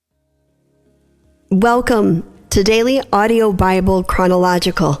Welcome to Daily Audio Bible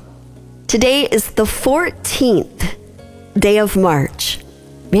Chronological. Today is the 14th day of March.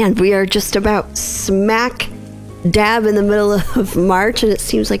 Man, we are just about smack dab in the middle of March, and it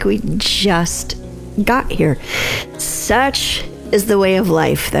seems like we just got here. Such is the way of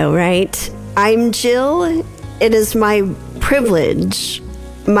life, though, right? I'm Jill. It is my privilege,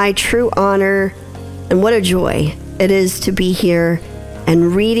 my true honor, and what a joy it is to be here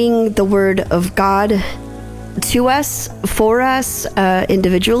and reading the Word of God to us, for us,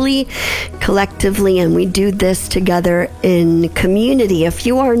 individually, collectively, and we do this together in community. If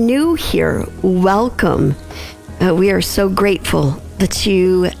you are new here, welcome. We are so grateful that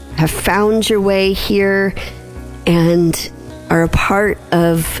you have found your way here and are a part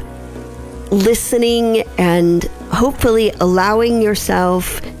of listening and hopefully allowing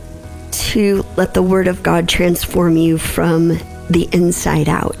yourself to let the Word of God transform you from the inside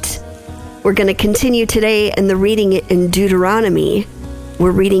out. We're going to continue today in the reading in Deuteronomy.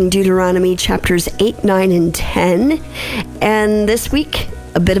 We're reading Deuteronomy chapters 8, 9, and 10. And this week,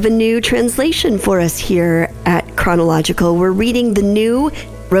 a bit of a new translation for us here at Chronological. We're reading the New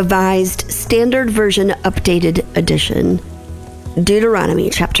Revised Standard Version Updated Edition. Deuteronomy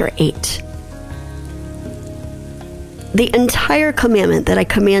chapter 8. The entire commandment that I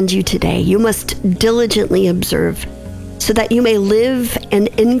command you today, you must diligently observe, so that you may live and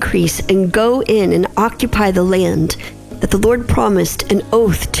increase and go in and occupy the land that the Lord promised an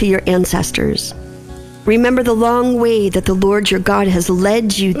oath to your ancestors. Remember the long way that the Lord your God has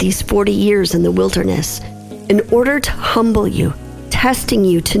led you these 40 years in the wilderness, in order to humble you, testing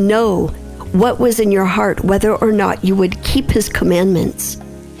you to know what was in your heart, whether or not you would keep his commandments.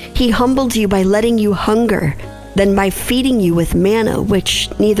 He humbled you by letting you hunger, then by feeding you with manna, which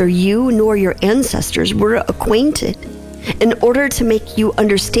neither you nor your ancestors were acquainted, in order to make you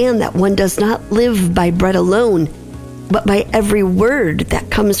understand that one does not live by bread alone, but by every word that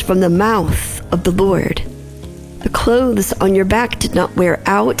comes from the mouth of the Lord. The clothes on your back did not wear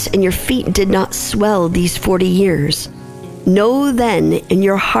out, and your feet did not swell these 40 years. Know then in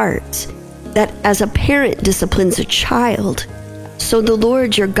your heart that as a parent disciplines a child, so the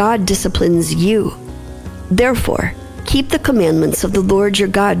Lord your God disciplines you. Therefore, keep the commandments of the Lord your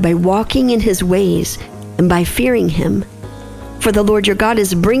God by walking in his ways and by fearing him. For the Lord your God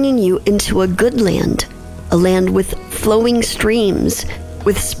is bringing you into a good land, a land with flowing streams,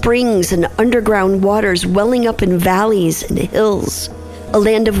 with springs and underground waters welling up in valleys and hills, a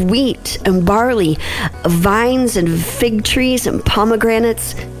land of wheat and barley, of vines and fig trees and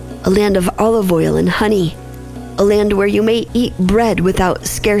pomegranates, a land of olive oil and honey, a land where you may eat bread without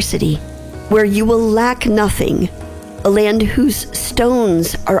scarcity, where you will lack nothing, a land whose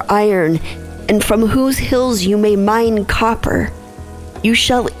stones are iron, and from whose hills you may mine copper. You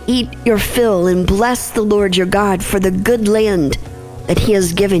shall eat your fill and bless the Lord your God for the good land that he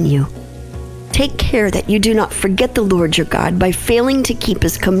has given you. Take care that you do not forget the Lord your God by failing to keep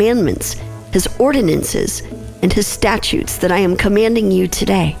his commandments, his ordinances, and his statutes that I am commanding you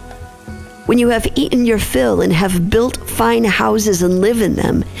today. When you have eaten your fill and have built fine houses and live in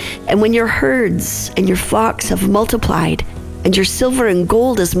them, and when your herds and your flocks have multiplied, and your silver and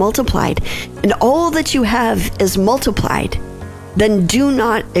gold is multiplied, and all that you have is multiplied, then do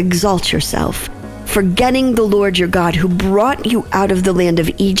not exalt yourself, forgetting the Lord your God, who brought you out of the land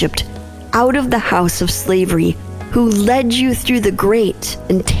of Egypt, out of the house of slavery, who led you through the great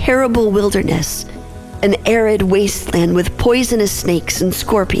and terrible wilderness, an arid wasteland with poisonous snakes and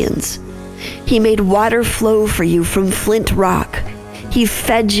scorpions. He made water flow for you from flint rock. He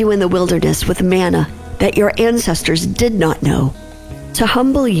fed you in the wilderness with manna that your ancestors did not know, to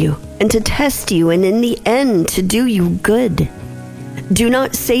humble you and to test you, and in the end to do you good. Do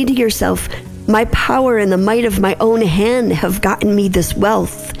not say to yourself, my power and the might of my own hand have gotten me this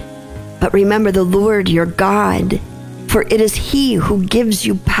wealth. But remember the Lord your God, for it is he who gives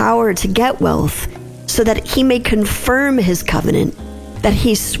you power to get wealth, so that he may confirm his covenant that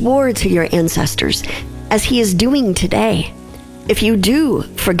he swore to your ancestors, as he is doing today. If you do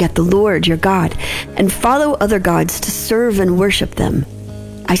forget the Lord your God and follow other gods to serve and worship them,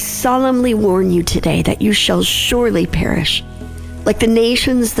 I solemnly warn you today that you shall surely perish. Like the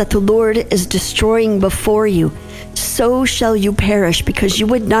nations that the Lord is destroying before you, so shall you perish, because you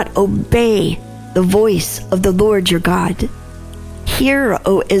would not obey the voice of the Lord your God. Hear,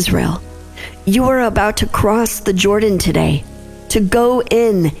 O Israel, you are about to cross the Jordan today, to go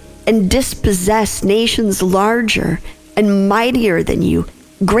in and dispossess nations larger and mightier than you,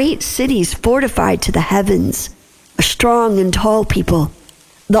 great cities fortified to the heavens, a strong and tall people,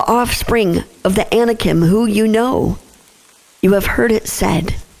 the offspring of the Anakim, who you know. You have heard it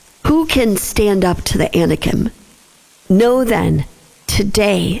said, Who can stand up to the Anakim? Know then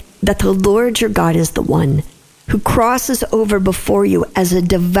today that the Lord your God is the one who crosses over before you as a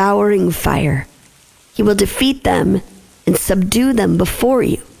devouring fire. He will defeat them and subdue them before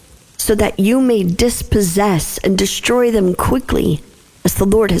you, so that you may dispossess and destroy them quickly, as the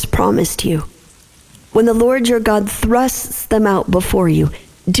Lord has promised you. When the Lord your God thrusts them out before you,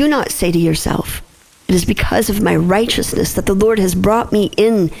 do not say to yourself, "It is because of my righteousness that the Lord has brought me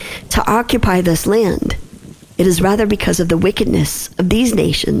in to occupy this land." It is rather because of the wickedness of these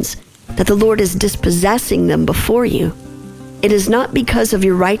nations that the Lord is dispossessing them before you. It is not because of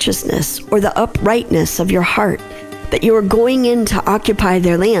your righteousness or the uprightness of your heart that you are going in to occupy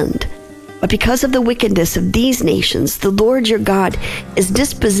their land, but because of the wickedness of these nations, the Lord your God is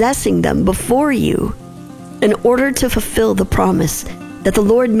dispossessing them before you in order to fulfill the promise that the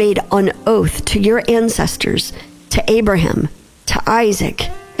Lord made on oath to your ancestors, to Abraham, to Isaac,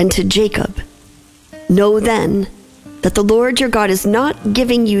 and to Jacob. Know then that the Lord your God is not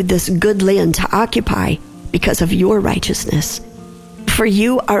giving you this good land to occupy because of your righteousness, for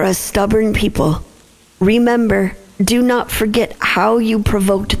you are a stubborn people. Remember, do not forget how you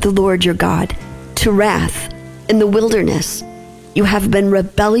provoked the Lord your God to wrath in the wilderness. You have been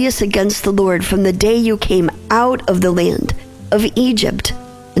rebellious against the Lord from the day you came out of the land of Egypt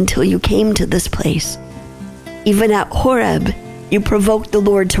until you came to this place. Even at Horeb, you provoked the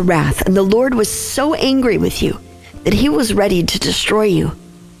Lord to wrath, and the Lord was so angry with you that he was ready to destroy you.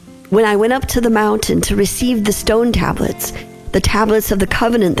 When I went up to the mountain to receive the stone tablets, the tablets of the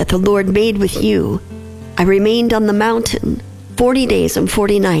covenant that the Lord made with you, I remained on the mountain 40 days and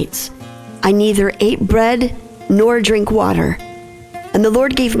 40 nights. I neither ate bread nor drank water. And the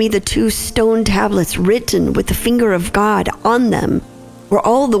Lord gave me the 2 stone tablets written with the finger of God on them, were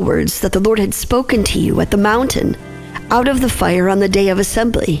all the words that the Lord had spoken to you at the mountain out of the fire on the day of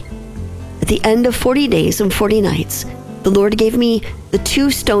assembly. At the end of 40 days and 40 nights, the Lord gave me the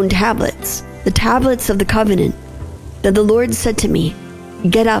 2 stone tablets, the tablets of the covenant. Then the Lord said to me,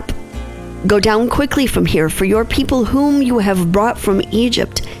 "Get up, go down quickly from here, for your people whom you have brought from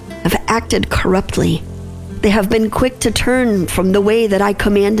Egypt have acted corruptly. They have been quick to turn from the way that I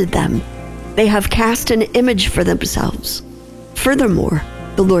commanded them. They have cast an image for themselves. Furthermore,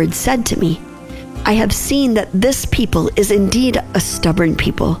 the Lord said to me, I have seen that this people is indeed a stubborn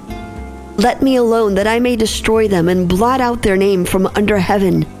people. Let me alone that I may destroy them and blot out their name from under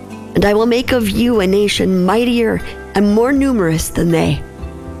heaven, and I will make of you a nation mightier and more numerous than they."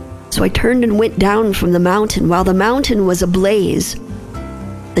 So I turned and went down from the mountain while the mountain was ablaze.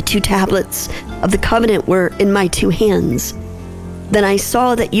 The 2 tablets of the covenant were in my 2 hands. Then I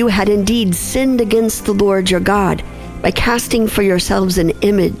saw that you had indeed sinned against the Lord your God by casting for yourselves an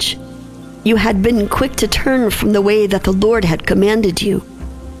image. You had been quick to turn from the way that the Lord had commanded you.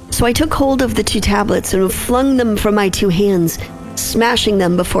 So I took hold of the 2 tablets and flung them from my 2 hands, smashing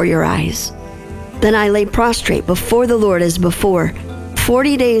them before your eyes. Then I lay prostrate before the Lord as before,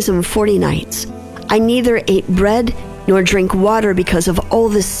 40 days and 40 nights. I neither ate bread nor drank water because of all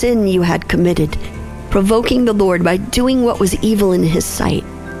the sin you had committed, provoking the Lord by doing what was evil in his sight.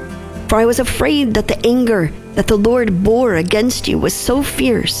 For I was afraid that the anger that the Lord bore against you was so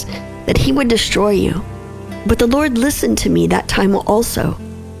fierce that he would destroy you. But the Lord listened to me that time also.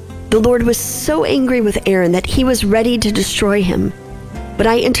 The Lord was so angry with Aaron that he was ready to destroy him. But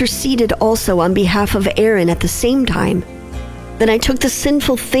I interceded also on behalf of Aaron at the same time. Then I took the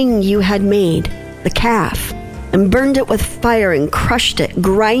sinful thing you had made, the calf, and burned it with fire and crushed it,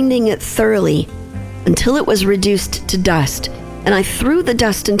 grinding it thoroughly until it was reduced to dust. And I threw the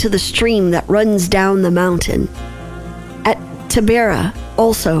dust into the stream that runs down the mountain. At Taberah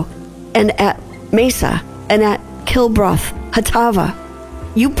also, and at Mesa, and at Kilbroth Hatava,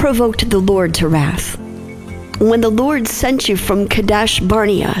 you provoked the Lord to wrath. When the Lord sent you from Kadesh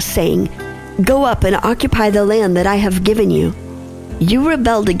Barnea, saying, "Go up and occupy the land that I have given you," you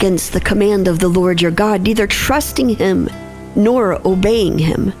rebelled against the command of the Lord your God, neither trusting him nor obeying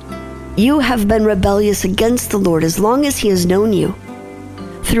him. You have been rebellious against the Lord as long as he has known you.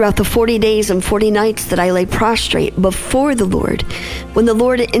 Throughout the 40 days and 40 nights that I lay prostrate before the Lord, when the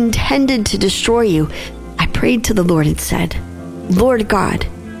Lord intended to destroy you, I prayed to the Lord and said, "Lord God,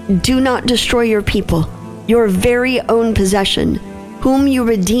 do not destroy your people, your very own possession, whom you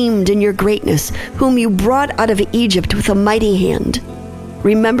redeemed in your greatness, whom you brought out of Egypt with a mighty hand.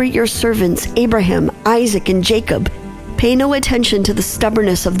 Remember your servants, Abraham, Isaac, and Jacob. Pay no attention to the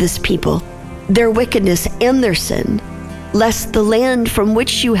stubbornness of this people, their wickedness and their sin, lest the land from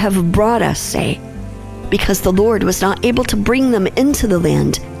which you have brought us say, because the Lord was not able to bring them into the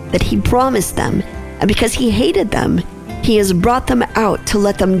land that he promised them, and because he hated them, He has brought them out to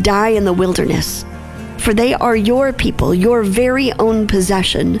let them die in the wilderness. For they are your people, your very own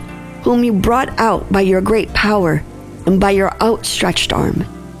possession, whom you brought out by your great power and by your outstretched arm.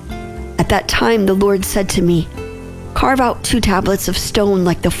 At that time the Lord said to me, carve out 2 tablets of stone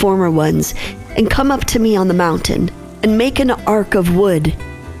like the former ones, and come up to me on the mountain, and make an ark of wood.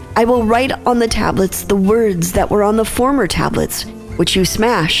 I will write on the tablets the words that were on the former tablets, which you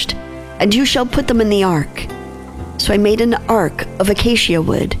smashed, and you shall put them in the ark. So I made an ark of acacia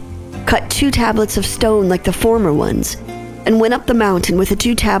wood, cut 2 tablets of stone like the former ones, and went up the mountain with the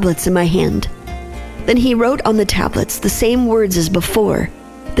 2 tablets in my hand. Then he wrote on the tablets the same words as before,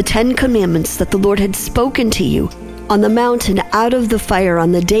 the 10 commandments that the Lord had spoken to you on the mountain out of the fire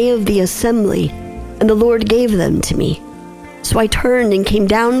on the day of the assembly, and the Lord gave them to me. So I turned and came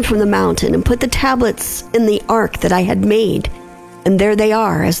down from the mountain and put the tablets in the ark that I had made, and there they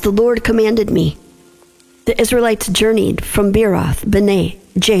are, as the Lord commanded me. The Israelites journeyed from Beeroth Bene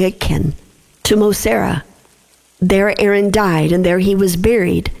Jaakan to Moserah. There Aaron died, and there he was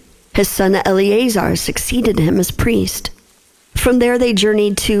buried. His son Eleazar succeeded him as priest. From there they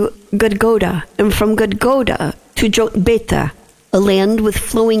journeyed to Gudgoda, and from Gudgoda to Jotbetha, a land with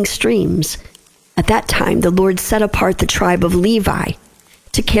flowing streams. At that time the Lord set apart the tribe of Levi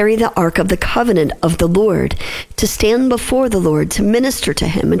to carry the ark of the covenant of the Lord, to stand before the Lord, to minister to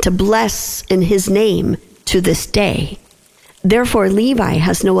him, and to bless in his name to this day. Therefore Levi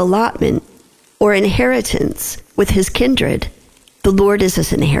has no allotment or inheritance with his kindred. The Lord is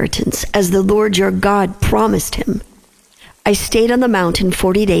his inheritance, as the Lord your God promised him. I stayed on the mountain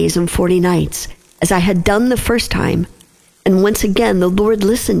 40 days and 40 nights, as I had done the first time, and once again the Lord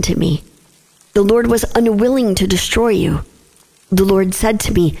listened to me. The Lord was unwilling to destroy you. The Lord said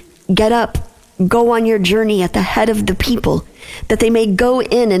to me, get up, go on your journey at the head of the people, that they may go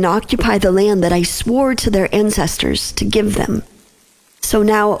in and occupy the land that I swore to their ancestors to give them. So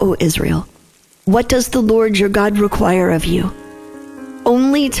now, O Israel, what does the Lord your God require of you?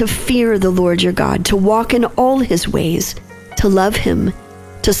 Only to fear the Lord your God, to walk in all his ways, to love him,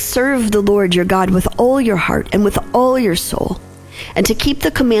 to serve the Lord your God with all your heart and with all your soul, and to keep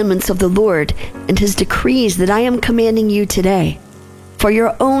the commandments of the Lord and his decrees that I am commanding you today, for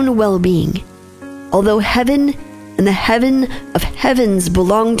your own well-being. Although heaven and the heaven of heavens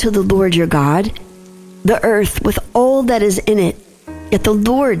belong to the Lord your God, the earth with all that is in it, yet the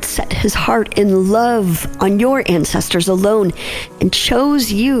Lord set his heart in love on your ancestors alone, and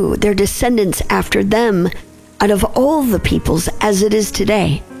chose you, their descendants after them, out of all the peoples as it is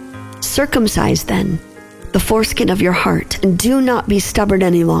today. Circumcise then the foreskin of your heart, and do not be stubborn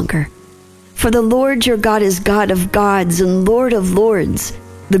any longer. For the Lord your God is God of gods and Lord of lords,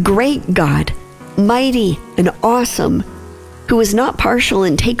 the great God, mighty and awesome, who is not partial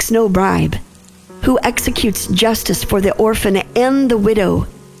and takes no bribe, who executes justice for the orphan and the widow,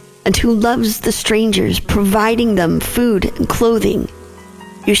 and who loves the strangers, providing them food and clothing.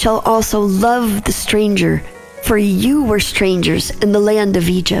 You shall also love the stranger, for you were strangers in the land of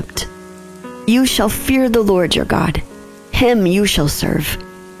Egypt. You shall fear the Lord your God. Him you shall serve.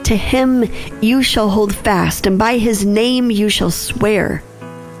 To him you shall hold fast, and by his name you shall swear.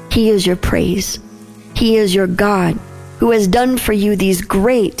 He is your praise. He is your God, who has done for you these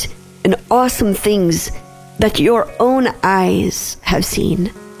great and awesome things that your own eyes have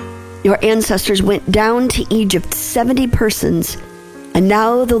seen. Your ancestors went down to Egypt 70 persons, and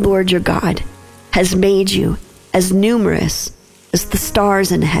now the Lord your God has made you as numerous as the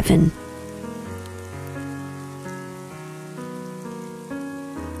stars in heaven.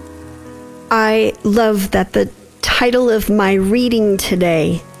 I love that the title of my reading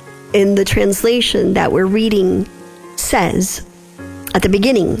today in the translation that we're reading says at the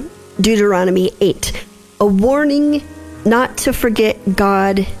beginning, Deuteronomy 8, a warning not to forget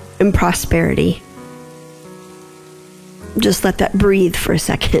God in prosperity. Just let that breathe for a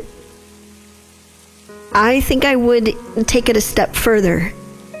second. I think I would take it a step further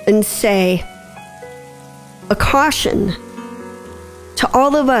and say a caution to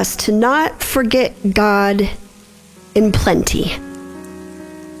all of us to not forget God in plenty.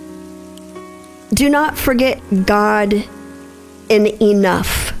 Do not forget God in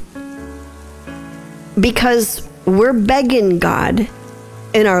enough, because we're begging God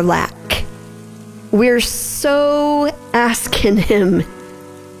in our lack. We're so asking him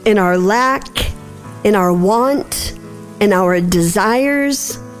in our lack, in our want, in our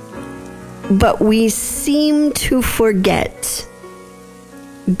desires, but we seem to forget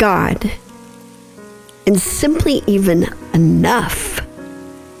God and simply even enough.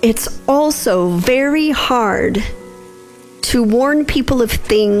 It's also very hard to warn people of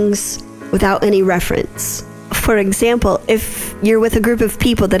things without any reference. For example, if you're with a group of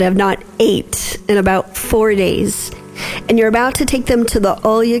people that have not ate in about 4 days, and you're about to take them to the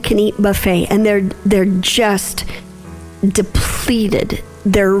all-you-can-eat buffet, and they're just depleted,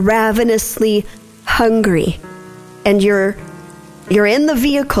 they're ravenously hungry, and you're in the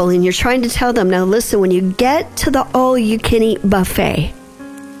vehicle and you're trying to tell them, now listen, when you get to the all-you-can-eat buffet,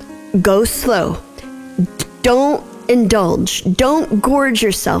 go slow. Don't indulge. Don't gorge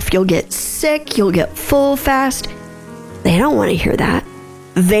yourself. You'll get sick. You'll get full fast. They don't want to hear that.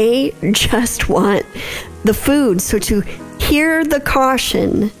 They just want the food. So to hear the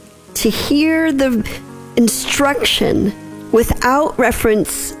caution, to hear the instruction without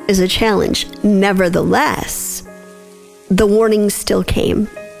reference is a challenge. Nevertheless, the warnings still came.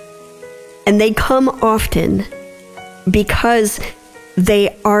 And they come often because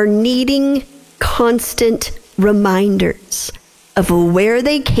they are needing constant reminders of where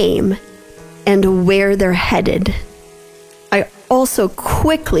they came and where they're headed. I also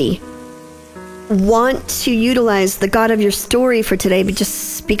quickly want to utilize the God of your story for today,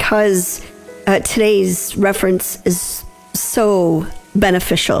 just because today's reference is so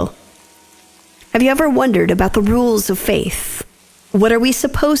beneficial. Have you ever wondered about the rules of faith? What are we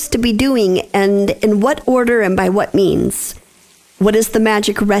supposed to be doing, and in what order and by what means? What is the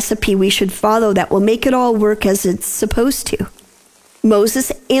magic recipe we should follow that will make it all work as it's supposed to?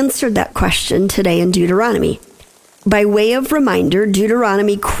 Moses answered that question today in Deuteronomy. By way of reminder,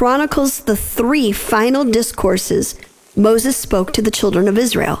 Deuteronomy chronicles the 3 final discourses Moses spoke to the children of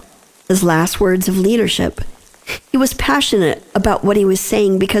Israel, his last words of leadership. He was passionate about what he was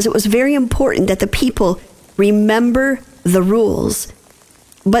saying because it was very important that the people remember the rules.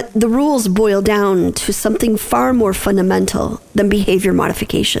 But the rules boil down to something far more fundamental than behavior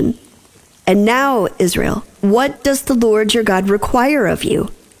modification. And now, Israel, what does the Lord your God require of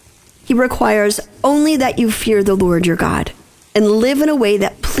you? He requires only that you fear the Lord your God and live in a way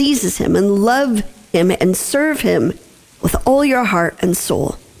that pleases him and love him and serve him with all your heart and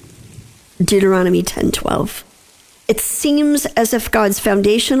soul. Deuteronomy 10:12. It seems as if God's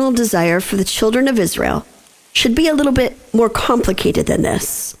foundational desire for the children of Israel should be a little bit more complicated than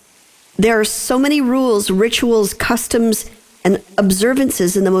this. There are so many rules, rituals, customs, and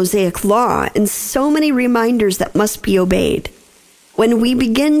observances in the Mosaic Law, and so many reminders that must be obeyed. When we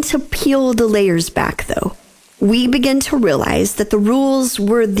begin to peel the layers back, though, we begin to realize that the rules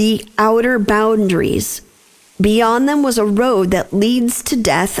were the outer boundaries. Beyond them was a road that leads to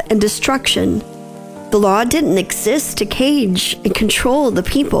death and destruction. The law didn't exist to cage and control the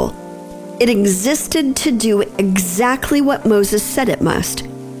people. It existed to do exactly what Moses said it must: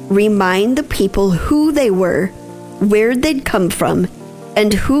 remind the people who they were, where they'd come from,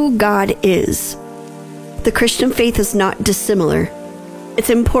 and who God is. The Christian faith is not dissimilar.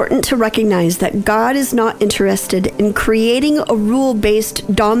 It's important to recognize that God is not interested in creating a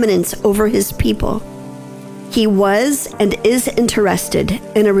rule-based dominance over his people. He was and is interested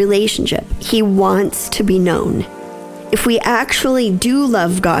in a relationship. He wants to be known. If we actually do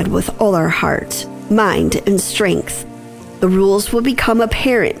love God with all our heart, mind, and strength, the rules will become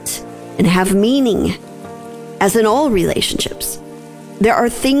apparent and have meaning. As in all relationships, there are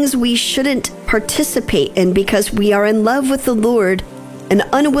things we shouldn't participate in because we are in love with the Lord and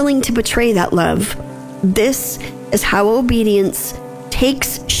unwilling to betray that love. This is how obedience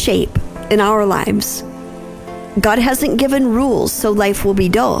takes shape in our lives. God hasn't given rules so life will be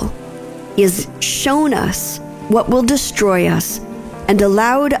dull. He has shown us what will destroy us and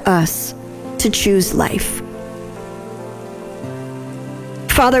allowed us to choose life.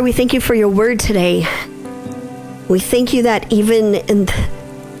 Father, we thank you for your word today. We thank you that even in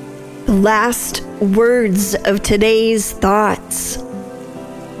the last words of today's thoughts,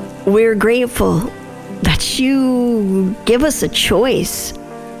 we're grateful that you give us a choice.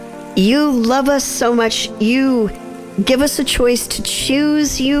 You love us so much, you give us a choice to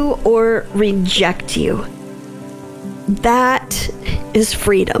choose you or reject you. That is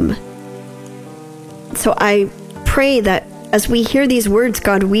freedom. So I pray that as we hear these words,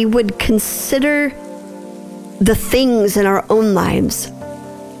 God, we would consider the things in our own lives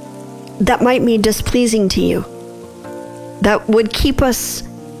that might be displeasing to you, that would keep us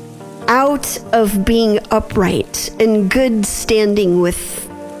out of being upright in good standing with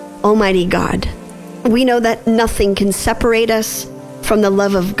Almighty God. We know that nothing can separate us from the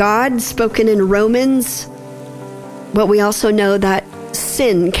love of God spoken in Romans, but we also know that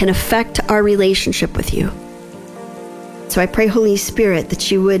sin can affect our relationship with you. So I pray, Holy Spirit, that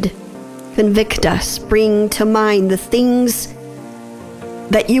you would convict us, bring to mind the things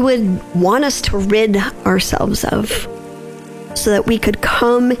that you would want us to rid ourselves of, so that we could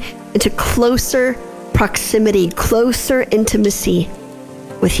come into closer proximity, closer intimacy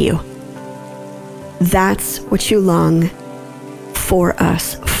with you. That's what you long for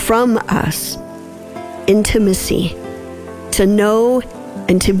us, from us. Intimacy, to know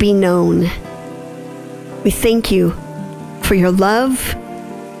and to be known. We thank you for your love.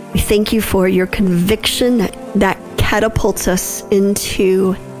 We thank you for your conviction that catapults us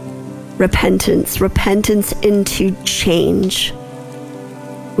into repentance into change.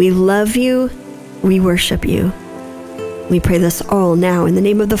 We love you. We worship you. We pray this all now in the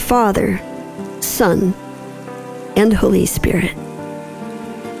name of the Father, Son, and Holy Spirit.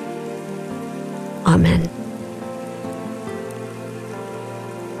 Amen.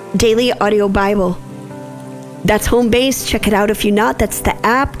 Daily Audio Bible. That's home base. Check it out if you're not. That's the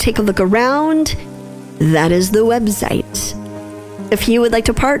app. Take a look around. That is the website. If you would like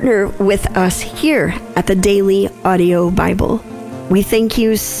to partner with us here at the Daily Audio Bible, we thank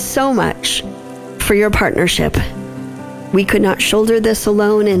you so much for your partnership. We could not shoulder this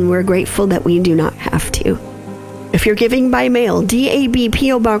alone, and we're grateful that we do not have to. If you're giving by mail, DAB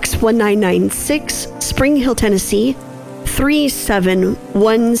P.O. Box 1996, Spring Hill, Tennessee,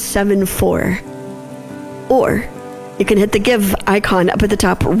 37174. Or you can hit the give icon up at the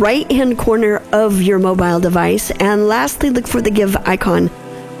top right-hand corner of your mobile device. And lastly, look for the give icon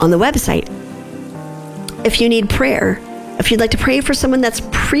on the website. If you need prayer, if you'd like to pray for someone that's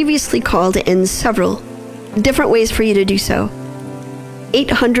previously called in, several different ways for you to do so.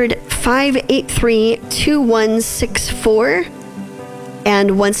 800-583-2164.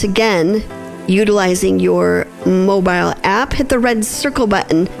 And once again, utilizing your mobile app, hit the red circle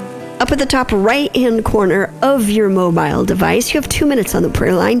button up at the top right-hand corner of your mobile device. You have 2 minutes on the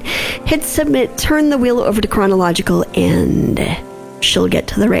prayer line. Hit submit, turn the wheel over to chronological, and she'll get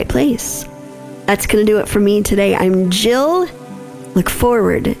to the right place. That's going to do it for me today. I'm Jill. Look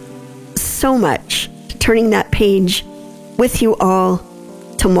forward so much to turning that page with you all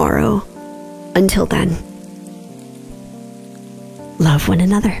tomorrow. Until then, love one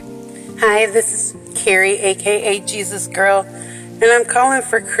another. Hi, this is Carrie, aka Jesus Girl, and I'm calling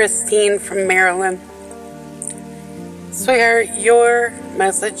for Christine from Maryland. Sweetheart, your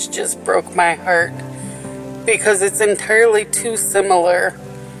message just broke my heart because it's entirely too similar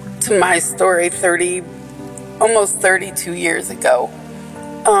to my story almost 32 years ago.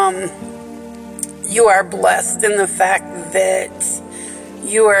 You are blessed in the fact that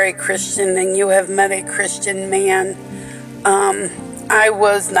you are a Christian and you have met a Christian man. I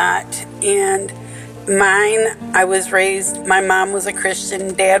was not, and my mom was a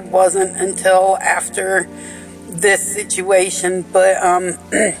Christian, Dad wasn't until after this situation, but I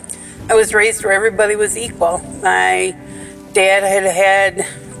was raised where everybody was equal. My dad had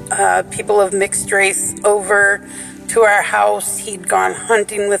people of mixed race over to our house. He'd gone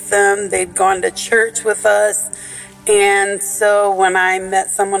hunting with them, they'd gone to church with us, and so when I met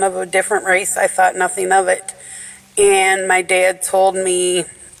someone of a different race, I thought nothing of it. And my dad told me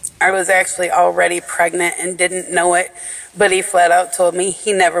I was actually already pregnant and didn't know it, but he flat out told me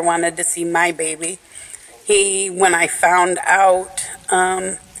he never wanted to see my baby. When I found out,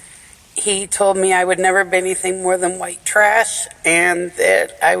 he told me I would never be anything more than white trash and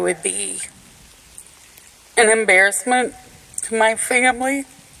that I would be an embarrassment to my family.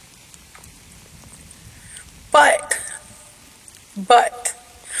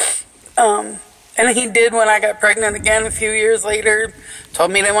 And he did when I got pregnant again a few years later. Told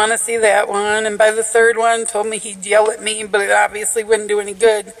me he didn't want to see that one. And by the third one, told me he'd yell at me, but it obviously wouldn't do any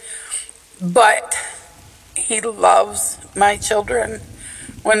good. But he loves my children.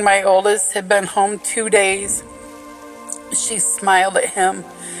 When my oldest had been home 2 days, she smiled at him.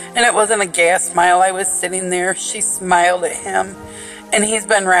 And it wasn't a gas smile. I was sitting there. She smiled at him. And he's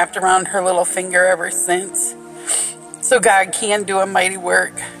been wrapped around her little finger ever since. So God can do a mighty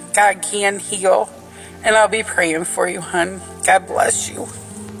work. God can heal. And I'll be praying for you, hon. God bless you.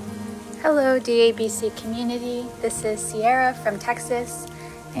 Hello, DABC community. This is Sierra from Texas.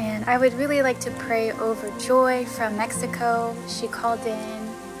 And I would really like to pray over Joy from Mexico. She called in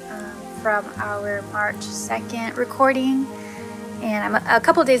from our March 2nd recording. And I'm a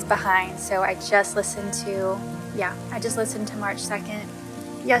couple days behind, so I just listened to March 2nd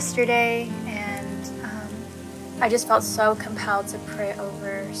yesterday, and I just felt so compelled to pray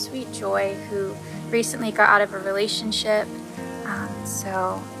over sweet Joy, who recently got out of a relationship.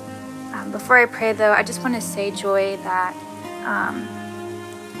 Before I pray, though, I just want to say, Joy, that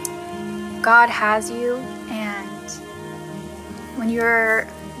God has you, and when you're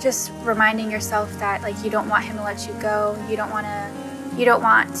just reminding yourself that you don't want him to let you go, you don't want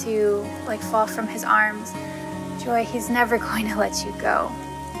to fall from his arms, Joy, he's never going to let you go.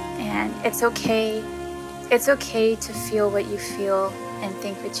 And it's okay it's okay to feel what you feel and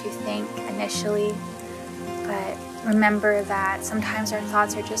think what you think initially, but remember that sometimes our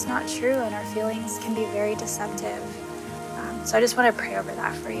thoughts are just not true and our feelings can be very deceptive. So I just want to pray over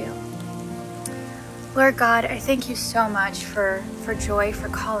that for you. Lord God, I thank you so much for Joy, for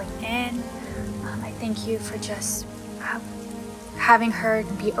calling in. I thank you for just having her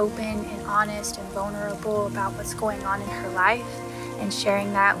be open and honest and vulnerable about what's going on in her life and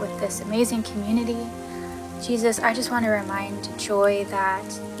sharing that with this amazing community. Jesus, I just want to remind Joy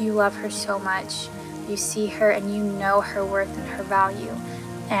that you love her so much. You see her and you know her worth and her value.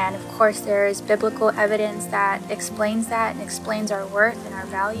 And of course, there is biblical evidence that explains that and explains our worth and our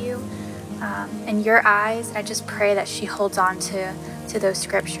value. In your eyes, I just pray that she holds on to those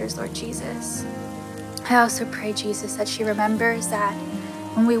scriptures, Lord Jesus. I also pray, Jesus, that she remembers that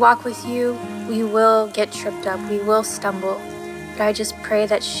when we walk with you, we will get tripped up, we will stumble. But I just pray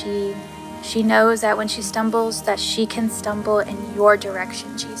that she knows that when she stumbles, that she can stumble in your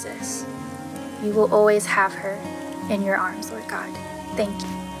direction, Jesus. You will always have her in your arms, Lord God. Thank you.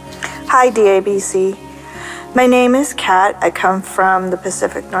 Hi, DABC. My name is Kat. I come from the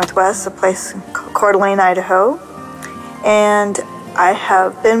Pacific Northwest, a place called Coeur d'Alene, Idaho. And I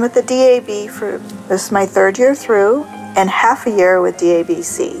have been with the DAB for, this is my third year through, and half a year with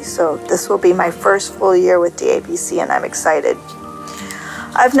DABC. So this will be my first full year with DABC, and I'm excited.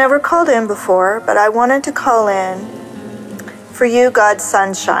 I've never called in before, but I wanted to call in for you, God's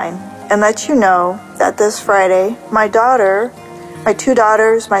sunshine, and let you know that this Friday, my daughter, my two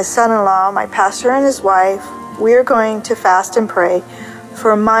daughters, my son-in-law, my pastor and his wife, we are going to fast and pray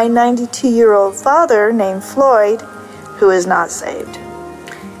for my 92-year-old father named Floyd, who is not saved.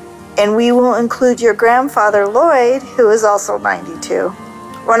 And we will include your grandfather, Lloyd, who is also 92.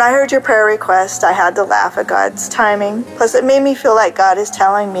 When I heard your prayer request, I had to laugh at God's timing. Plus, it made me feel like God is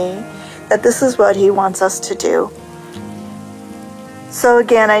telling me that this is what he wants us to do. So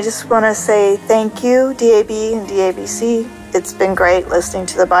again, I just want to say thank you, DAB and DABC. It's been great listening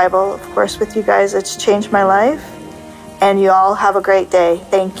to the Bible. Of course, with you guys, it's changed my life. And you all have a great day.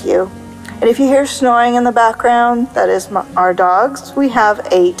 Thank you. And if you hear snoring in the background, that is our dogs. We have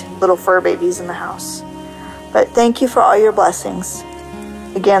 8 little fur babies in the house. But thank you for all your blessings.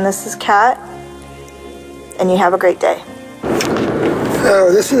 Again, this is Kat, and you have a great day.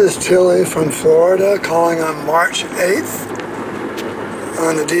 Hello, this is Tilly from Florida calling on March 8th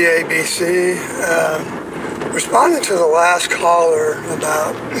on the DABC. Responding to the last caller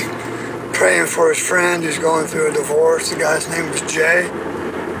about praying for his friend who's going through a divorce. The guy's name was Jay.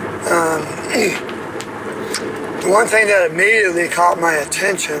 The one thing that immediately caught my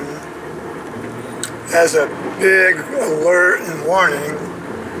attention as a big alert and warning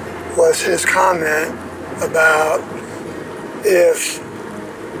was his comment about if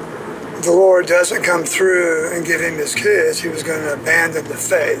the Lord doesn't come through and give him his kids, he was going to abandon the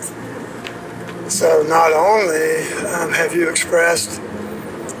faith. So not only have you expressed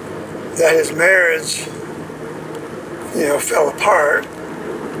that his marriage, fell apart,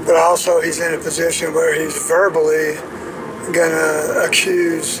 but also he's in a position where he's verbally going to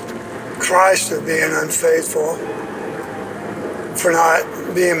accuse Christ of being unfaithful for not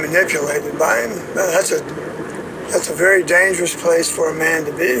being manipulated by him. That's a very dangerous place for a man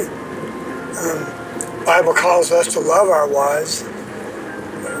to be. The Bible calls us to love our wives,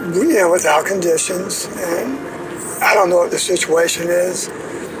 without conditions. And I don't know what the situation is,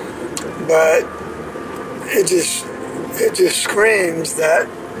 but it just screams that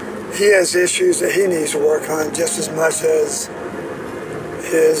he has issues that he needs to work on just as much as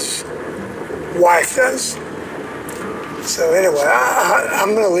his wife does. So anyway,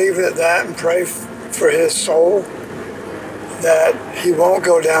 I'm going to leave it at that and pray for his soul, that he won't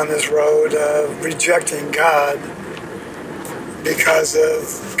go down this road of rejecting God because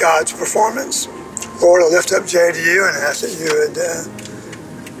of God's performance. Lord, I lift up Jay to you and ask that you would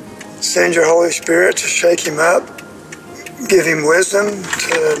send your Holy Spirit to shake him up, give him wisdom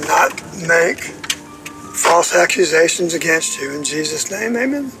to not make false accusations against you. In Jesus' name,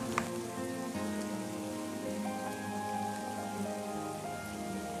 amen.